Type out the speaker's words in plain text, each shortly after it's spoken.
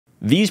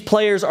These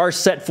players are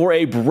set for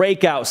a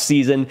breakout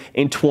season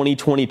in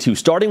 2022,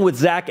 starting with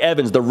Zach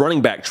Evans, the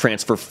running back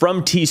transfer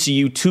from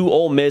TCU to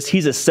Ole Miss.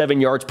 He's a 7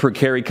 yards per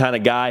carry kind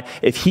of guy.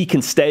 If he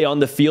can stay on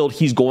the field,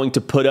 he's going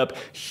to put up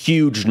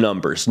huge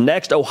numbers.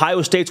 Next,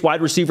 Ohio State's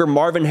wide receiver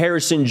Marvin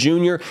Harrison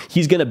Jr.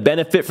 He's going to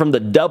benefit from the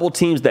double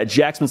teams that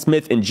Jackson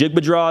Smith and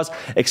Jigba draws.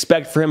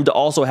 Expect for him to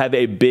also have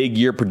a big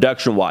year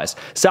production-wise.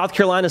 South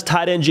Carolina's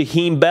tight end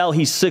Jaheim Bell.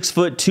 He's 6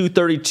 foot,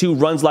 232,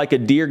 runs like a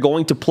deer,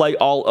 going to play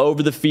all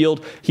over the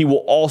field. He will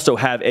also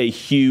have a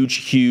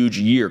huge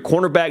year.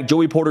 Cornerback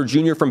Joey Porter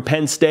Jr. from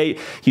Penn State.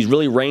 He's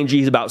really rangy.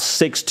 He's about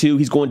 6'2".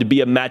 He's going to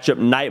be a matchup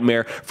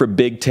nightmare for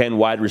Big Ten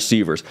wide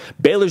receivers.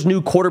 Baylor's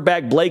new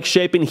quarterback Blake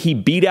Shapen. He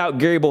beat out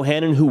Gary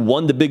Bohannon, who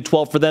won the Big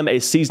 12 for them a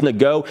season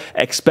ago.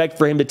 Expect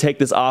for him to take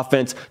this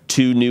offense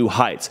to new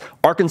heights.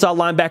 Arkansas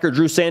linebacker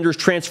Drew Sanders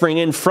transferring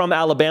in from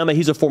Alabama.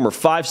 He's a former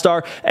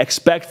 5-star.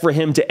 Expect for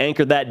him to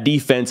anchor that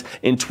defense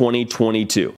in 2022.